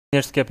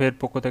নেটস্কেপের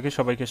পক্ষ থেকে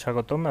সবাইকে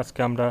স্বাগতম। আজকে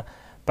আমরা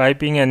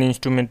পাইপিং অ্যান্ড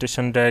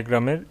ইনস্ট্রুমেন্টেশন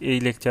ডায়াগ্রামের এই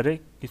লেকচারে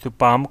কিছু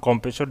পাম্প,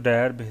 কম্প্রেসর,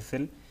 ডায়ার,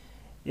 ভেসেল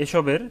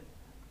এসবের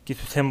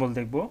কিছু স্যাম্পল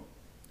দেখব।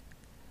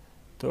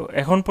 তো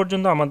এখন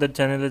পর্যন্ত আমাদের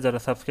চ্যানেলে যারা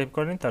সাবস্ক্রাইব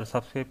করেন তারা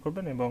সাবস্ক্রাইব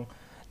করবেন এবং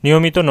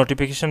নিয়মিত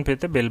নোটিফিকেশন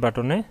পেতে বেল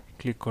বাটনে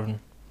ক্লিক করুন।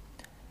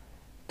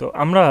 তো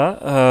আমরা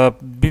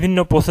বিভিন্ন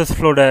প্রসেস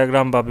ফ্লো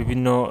ডায়াগ্রাম বা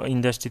বিভিন্ন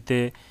ইন্ডাস্ট্রিতে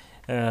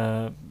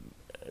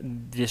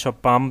যেসব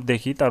পাম্প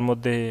দেখি তার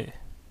মধ্যে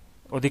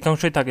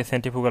অধিকাংশই থাকে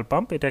সেন্ট্রিফুগাল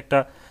পাম্প। এটা একটা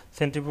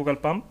সেন্ট্রিফুগাল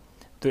পাম্প।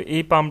 তো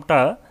এই পাম্পটা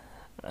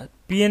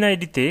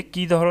P&ID-তে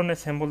কী ধরনের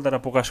স্যাম্পল দ্বারা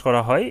প্রকাশ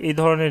করা হয় এই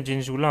ধরনের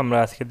জিনিসগুলো আমরা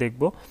আজকে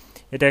দেখব।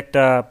 এটা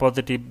একটা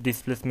পজিটিভ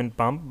ডিসপ্লেসমেন্ট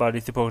পাম্প বা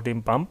রিসিপ্রোকেটিং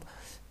পাম্প।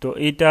 তো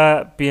এইটা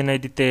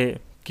P&ID-তে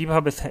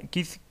কীভাবে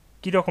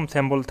কীরকম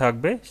স্যাম্পল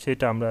থাকবে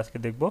সেটা আমরা আজকে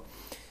দেখব।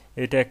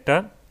 এটা একটা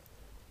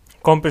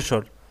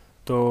কম্প্রেসর।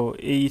 তো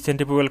এই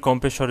সেন্ট্রিফুগাল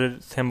কম্প্রেসরের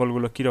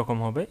স্যাম্পলগুলো কীরকম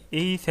হবে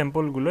এই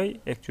স্যাম্পলগুলোই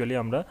অ্যাকচুয়ালি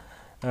আমরা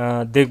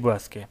দেখব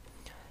আজকে।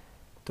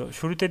 তো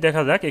শুরুতে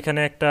দেখা যাক, এখানে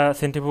একটা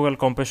সেন্ট্রিফুগাল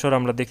কম্প্রেসর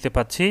আমরা দেখতে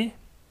পাচ্ছি,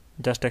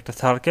 জাস্ট একটা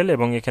সার্কেল,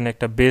 এবং এখানে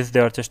একটা বেস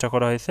দেওয়ার চেষ্টা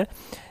করা হয়েছে।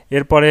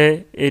 এরপরে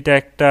এটা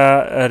একটা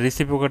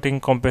রিসিপ্রোকেটিং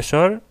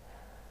কম্প্রেসর,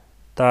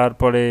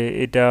 তারপরে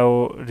এটাও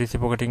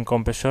রিসিপ্রোকেটিং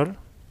কম্প্রেসর,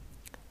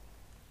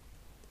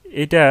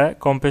 এটা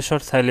কম্প্রেসর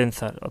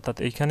সাইলেন্সার, অর্থাৎ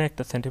এইখানে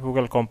একটা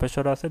সেন্ট্রিফুগাল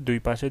কম্প্রেসর আছে, দুই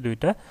পাশে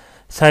দুইটা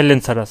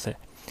সাইলেন্সার আছে।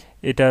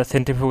 এটা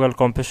সেন্ট্রিফুগাল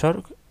কম্প্রেসর।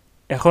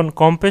 এখন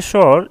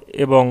কম্প্রেসর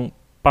এবং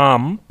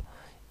পাম্প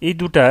এই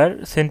দুটার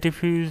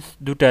সেন্ট্রিফিউজ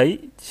দুটাই,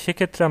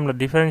 সেক্ষেত্রে আমরা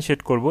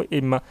ডিফারেন্সিয়েট করব।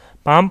 এই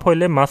পাম্প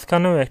হইলে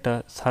মাঝখানেও একটা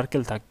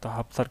সার্কেল থাকতো,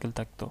 হাফ সার্কেল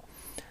থাকতো।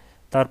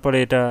 তারপরে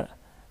এটা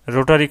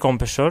রোটারি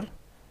কম্প্রেসর,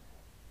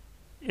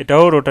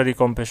 এটাও রোটারি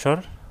কম্প্রেসর,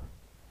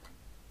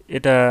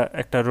 এটা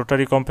একটা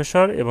রোটারি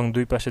কম্প্রেসর এবং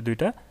দুই পাশে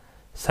দুইটা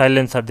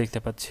সাইলেন্সার দেখতে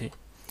পাচ্ছি।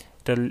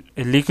 এটা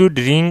liquid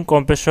ring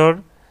compressor,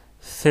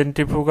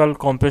 centrifugal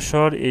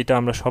compressor, এইটা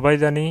আমরা সবাই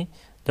জানি।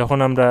 যখন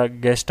আমরা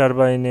গ্যাস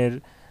টারবাইনের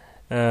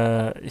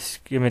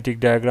স্কিমেটিক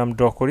ডায়াগ্রাম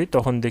ড্র করি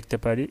তখন দেখতে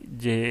পারি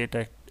যে এটা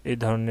এই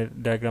ধরনের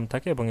ডায়াগ্রাম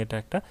থাকে এবং এটা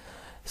একটা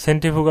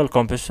সেন্ট্রিফুগাল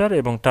কম্প্রেসর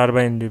এবং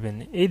টারবাইন ড্রিভেন।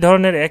 এই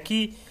ধরনের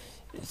একই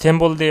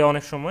স্যাম্পল দিয়ে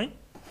অনেক সময়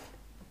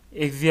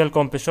এক্সিয়াল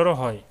কম্প্রেসরও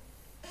হয়।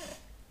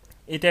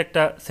 এটা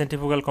একটা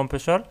সেন্ট্রিফুগাল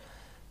কম্প্রেসর,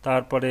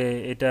 তারপরে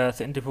এটা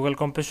সেন্ট্রিফুগাল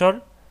কম্প্রেসর,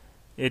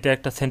 এটা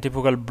একটা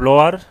সেন্ট্রিফুগাল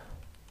ব্লোয়ার,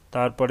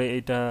 তারপরে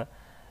এটা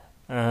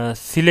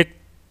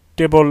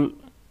সিলেক্টেবল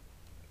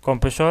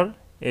কম্প্রেসর,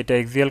 এটা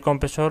এক্সিয়াল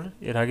কম্প্রেসর।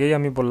 এর আগেই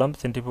আমি বললাম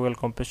সেন্ট্রিফুগাল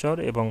কম্প্রেসর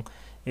এবং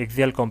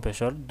এক্সিয়াল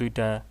কম্প্রেসর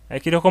দুইটা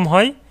একই রকম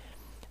হয়।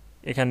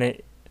 এখানে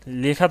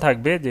লেখা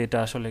থাকবে যে এটা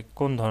আসলে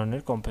কোন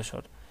ধরনের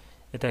কম্প্রেসর।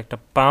 এটা একটা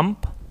পাম্প,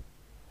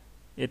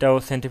 এটাও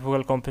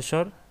সেন্ট্রিফুগাল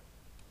কম্প্রেসর।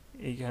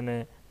 এইখানে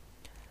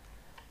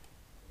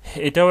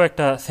এটাও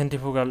একটা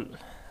সেন্ট্রিফুগাল,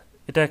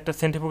 এটা একটা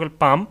সেন্ট্রিফুগাল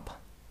পাম্প।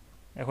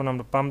 এখন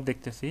আমরা পাম্প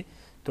দেখতেছি।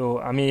 তো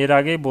আমি এর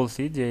আগেই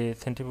বলছি যে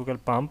সেন্ট্রিফুগাল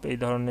পাম্প এই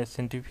ধরনের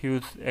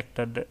সেন্ট্রিফিউজ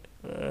একটা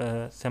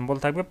স্যাম্পল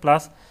থাকবে,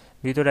 প্লাস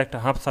ভিতরে একটা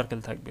হাফ সার্কেল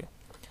থাকবে।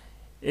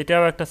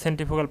 এটাও একটা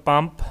সেন্ট্রিফুগাল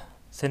পাম্প,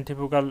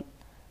 সেন্ট্রিফুগাল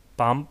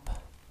পাম্প,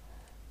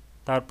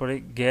 তারপরে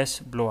গ্যাস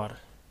ব্লোয়ার।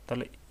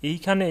 তাহলে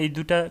এইখানে এই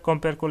দুটা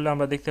কম্পেয়ার করলে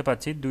আমরা দেখতে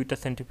পাচ্ছি দুইটা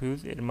সেন্ট্রিফিউজ,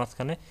 এর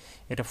মাঝখানে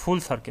এটা ফুল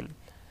সার্কেল।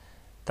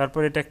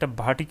 তারপরে এটা একটা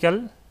vertical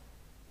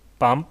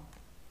pump,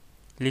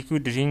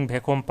 liquid ring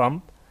vacuum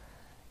pump,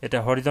 এটা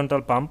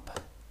হরিজন্টাল পাম্প।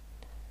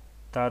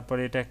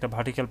 তারপরে এটা একটা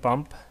ভার্টিক্যাল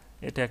পাম্প,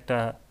 এটা একটা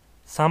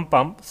সাম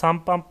পাম্প। সাম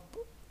পাম্প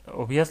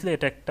অবভিয়াসলি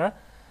এটা একটা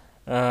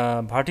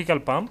ভার্টিক্যাল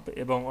পাম্প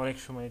এবং অনেক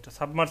সময় এটা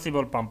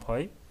সাবমার্সিবল পাম্প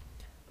হয়।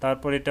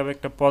 তারপরে এটা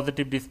একটা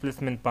পজিটিভ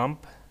ডিসপ্লেসমেন্ট পাম্প।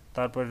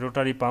 তারপরে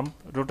রোটারি পাম্প,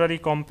 রোটারি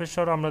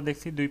কম্প্রেসর আমরা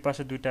দেখছি দুই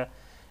পাশে দুইটা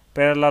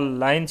প্যারালাল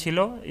লাইন ছিল,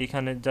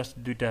 এইখানে জাস্ট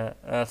দুইটা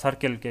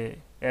সার্কেলকে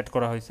অ্যাড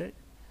করা হয়েছে।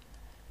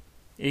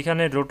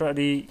 এইখানে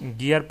রোটারি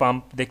গিয়ার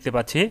পাম্প দেখতে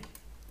পাচ্ছি।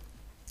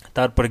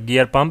 তারপরে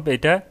গিয়ার পাম্প,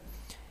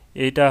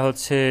 এইটা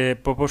হচ্ছে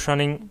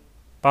প্রপোর্শনিং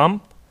পাম্প।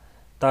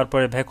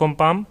 তারপরে ভ্যাকুয়াম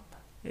পাম্প,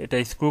 এটা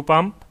স্ক্রু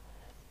পাম্প।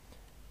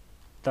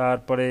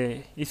 তারপরে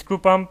স্ক্রু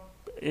পাম্প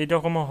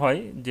এইরকমও হয়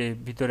যে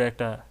ভিতরে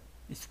একটা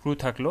স্ক্রু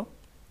থাকলো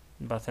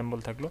বা স্যাম্বল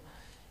থাকলো।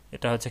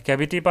 এটা হচ্ছে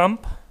ক্যাভিটি পাম্প,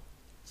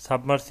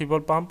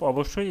 সাবমার্সিবল পাম্প।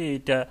 অবশ্যই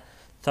এইটা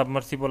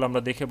সাবমার্সিবল,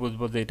 আমরা দেখে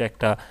বুঝবো যে এটা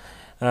একটা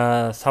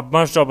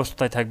সাবমার্সড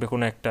অবস্থায় থাকবে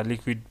কোনো একটা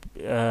লিকুইড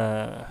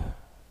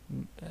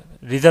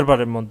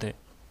রিজার্ভারের মধ্যে।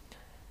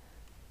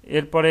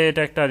 এরপরে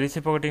এটা একটা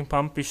রিসিপ্রোকেটিং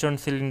পাম্প, পিস্টন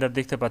সিলিন্ডার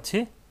দেখতে পাচ্ছি।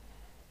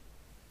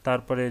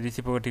 তারপরে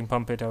রিসিপ্রোকেটিং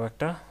পাম্প, এটাও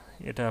একটা,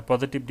 এটা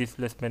positive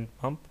displacement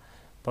pump,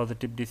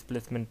 positive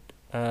displacement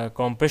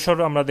compressor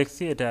আমরা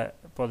দেখছি, এটা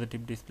পজিটিভ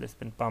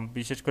ডিসপ্লেসমেন্ট পাম্প।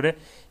 বিশেষ করে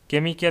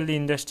কেমিক্যাল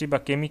ইন্ডাস্ট্রি বা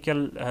কেমিক্যাল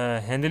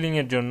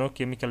হ্যান্ডেলিংয়ের জন্য,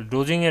 কেমিক্যাল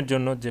ডোজিংয়ের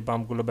জন্য যে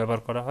পাম্পগুলো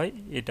ব্যবহার করা হয়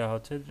এটা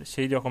হচ্ছে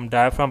সেই রকম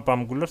ডায়াফ্রাম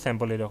পাম্পগুলোর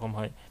স্যাম্পল এরকম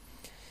হয়।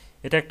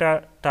 এটা একটা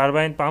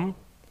টারবাইন পাম্প,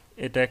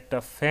 এটা একটা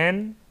ফ্যান,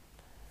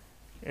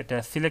 এটা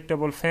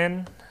সিলেক্টেবল ফ্যান,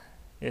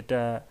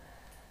 এটা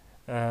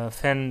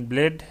ফ্যান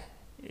ব্লেড।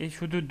 এই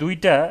শুধু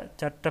দুইটা,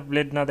 চারটা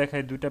ব্লেড না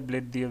দেখায় দুইটা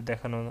ব্লেড দিয়ে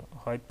দেখানো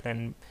হয়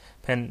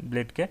ফ্যান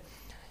ব্লেডকে।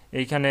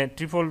 এইখানে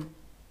ট্রিপল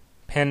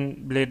ফ্যান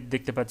ব্লেড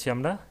দেখতে পাচ্ছি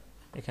আমরা।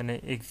 এখানে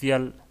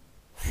এক্সিয়াল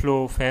ফ্লো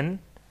ফ্যান,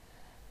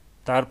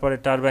 তারপরে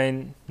টারবাইন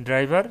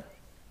ড্রাইভার।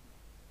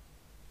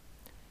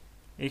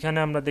 এখানে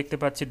আমরা দেখতে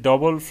পাচ্ছি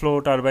ডবল ফ্লো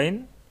টারবাইন,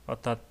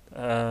 অর্থাৎ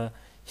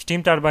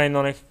স্টিম টারবাইন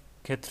অনেক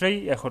ক্ষেত্রেই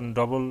এখন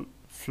ডবল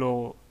ফ্লো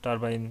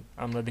টারবাইন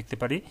আমরা দেখতে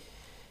পারি।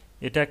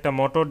 এটা একটা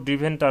মোটর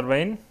ড্রিভেন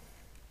টারবাইন,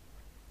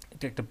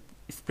 এটা একটা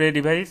স্প্রে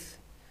ডিভাইস,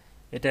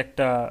 এটা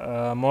একটা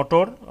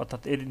মোটর,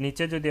 অর্থাৎ এর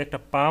নিচে যদি একটা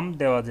পাম্প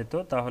দেওয়া যেত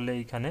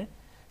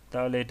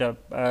তাহলে এটা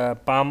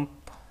পাম্প,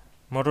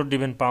 মোটর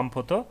ড্রিভেন পাম্প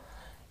হতো।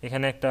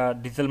 এখানে একটা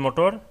ডিজেল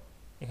মোটর,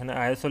 এখানে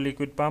ISO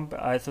liquid pump,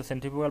 ISO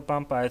centrifugal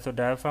pump, ISO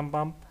diaphragm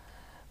pump,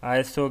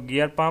 ISO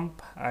gear pump,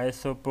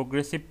 ISO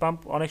progressive pump.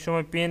 অনেক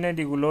সময় P&ID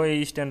গুলো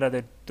এই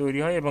স্ট্যান্ডার্ডে তৈরি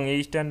হয় এবং এই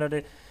স্ট্যান্ডার্ডে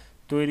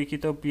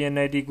তৈরিকৃত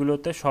P&ID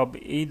গুলোতে সব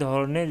এই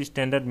ধরনের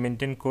স্ট্যান্ডার্ড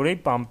মেনটেন করেই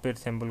পাম্পের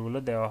স্যাম্পলগুলো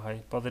দেওয়া হয়।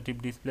 Positive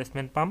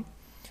displacement pump,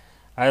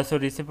 ISO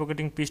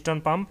রিসিপ্রোকেটিং piston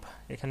pump,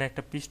 এখানে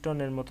একটা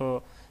পিস্টনের মতো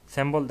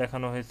স্যাম্পল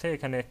দেখানো হয়েছে,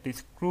 এখানে একটা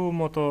স্ক্রু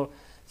মতো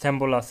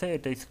স্যাম্পল আছে,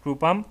 এটা স্ক্রু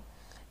পাম্প।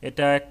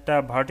 এটা একটা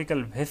ভার্টিক্যাল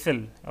ভেসেল,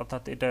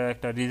 অর্থাৎ এটা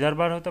একটা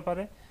রিজার্ভার হতে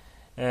পারে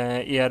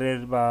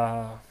এয়ারের বা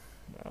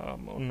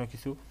অন্য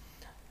কিছু।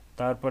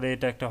 তারপরে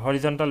এটা একটা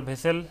হরিজন্টাল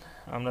ভেসেল,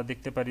 আমরা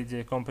দেখতে পারি যে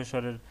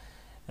কম্প্রেসরের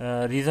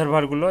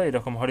রিজার্ভারগুলো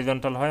এরকম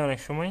হরিজন্টাল হয় অনেক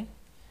সময়।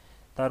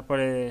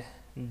 তারপরে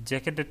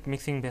জ্যাকেটেড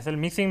মিক্সিং ভেসেল,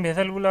 মিক্সিং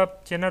ভেসেলগুলো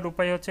চেনার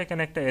উপায় হচ্ছে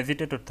এখানে একটা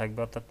এজিটেটর থাকবে,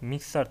 অর্থাৎ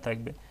মিক্সার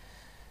থাকবে।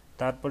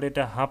 তারপরে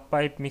এটা হাফ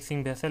পাইপ মিক্সিং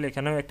ভেসেল,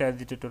 এখানেও একটা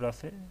এজিটেটর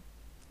আছে।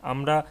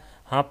 আমরা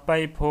হাফ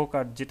পাইপ হোক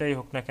আর যেটাই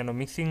হোক না কেন,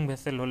 মিক্সিং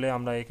ভেসেল হলে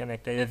আমরা এখানে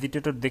একটা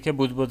এজিটেটর দেখে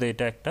বুঝবো যে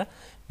এটা একটা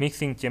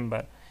মিক্সিং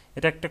চেম্বার।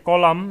 এটা একটা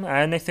column,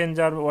 ion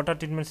exchanger, water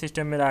treatment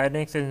সিস্টেমের আয়ন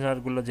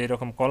এক্সচেঞ্জারগুলো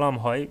যেরকম কলাম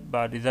হয়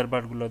বা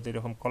রিজার্ভারগুলো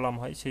যেরকম কলাম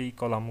হয় সেই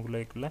কলামগুলো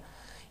এগুলো।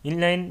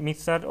 ইনলাইন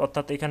মিক্সার,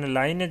 অর্থাৎ এখানে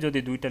লাইনে যদি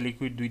দুইটা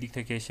লিকুইড দুই দিক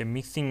থেকে এসে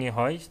মিক্সিংয়ে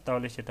হয়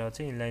তাহলে সেটা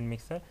হচ্ছে ইনলাইন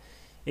মিক্সার।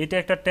 এটা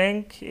একটা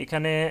ট্যাঙ্ক,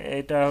 এখানে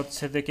এটা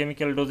হচ্ছে যে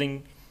কেমিক্যাল ডোজিং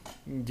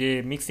যে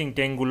মিক্সিং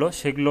ট্যাঙ্কগুলো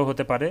সেগুলো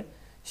হতে পারে,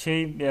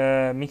 সেই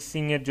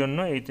মিক্সিংয়ের জন্য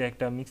এইটা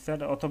একটা মিক্সার।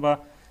 অথবা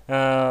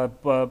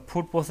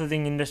ফুড প্রসেসিং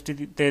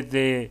ইন্ডাস্ট্রিতে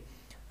যে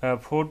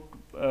ফুড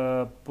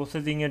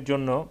প্রসেসিংয়ের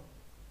জন্য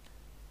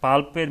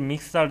পাল্পের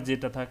মিক্সার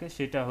যেটা থাকে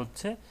সেটা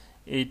হচ্ছে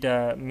এইটা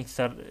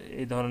মিক্সার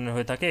এই ধরনের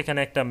হয়ে থাকে। এখানে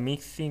একটা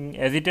মিক্সিং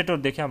এজিটেটর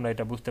দেখে আমরা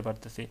এটা বুঝতে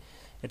পারতেছি।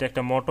 এটা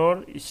একটা মোটর,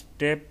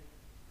 স্টেপ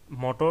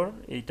মোটর,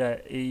 এইটা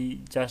এই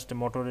জাস্ট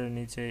মোটরের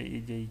নিচে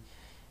এই যেই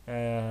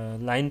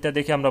লাইনটা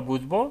দেখে আমরা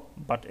বুঝবো,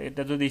 বাট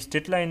এটা যদি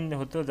স্ট্রেট লাইন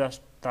হতো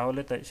জাস্ট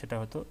তাহলে সেটা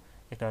হতো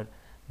একটা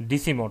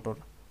ডিসি মোটর,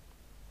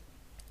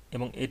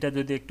 এবং এটা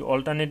যদি একটু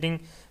অল্টারনেটিং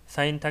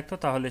সাইন থাকতো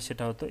তাহলে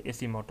সেটা হতো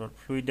AC motor.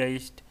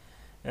 Fluidised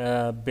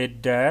bed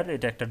dryer,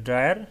 এটা একটা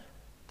ড্রায়ার।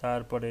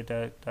 তারপরে এটা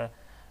একটা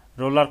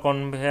রোলার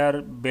কনভেয়ার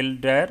বেল্ট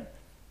ড্রায়ার।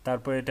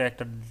 তারপরে এটা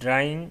একটা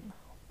ড্রাইং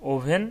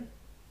ওভেন।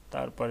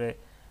 তারপরে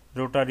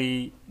rotary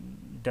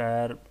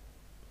dryer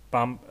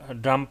pump,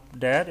 drum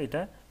dryer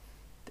এটা।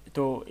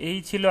 তো এই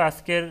ছিল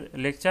আজকের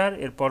লেকচার।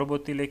 এর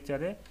পরবর্তী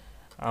লেকচারে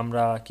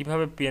আমরা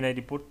কিভাবে P&ID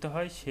পড়তে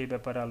হয় সেই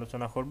ব্যাপারে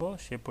আলোচনা করব।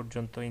 সে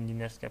পর্যন্ত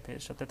ইঞ্জিনিয়ার্স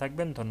ক্যাফের সাথে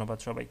থাকবেন। ধন্যবাদ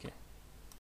সবাইকে।